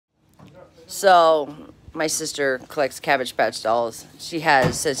So my sister collects Cabbage Patch dolls. She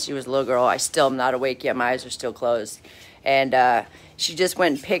has since she was a little girl. I still am not awake yet. My eyes are still closed. And she just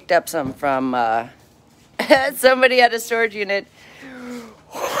went and picked up some from somebody at a storage unit.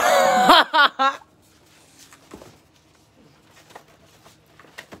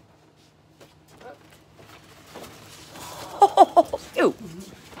 Ew.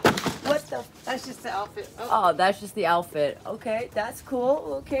 What the? That's just the outfit. Oh, that's just the outfit. Okay, that's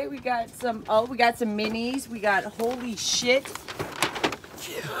cool. Okay, we got some. Oh, we got some minis. We got holy shit.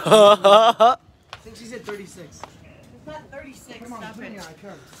 I think she said 36. It's not 36. Come on, Stop bring it.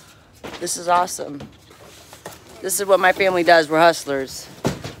 it. This is awesome. This is what my family does. We're hustlers.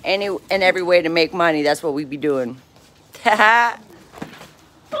 Any and every way to make money. That's what we be doing. Damn.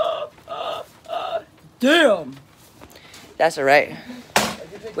 That's all right.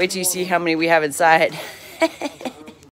 Wait till you see how many we have inside.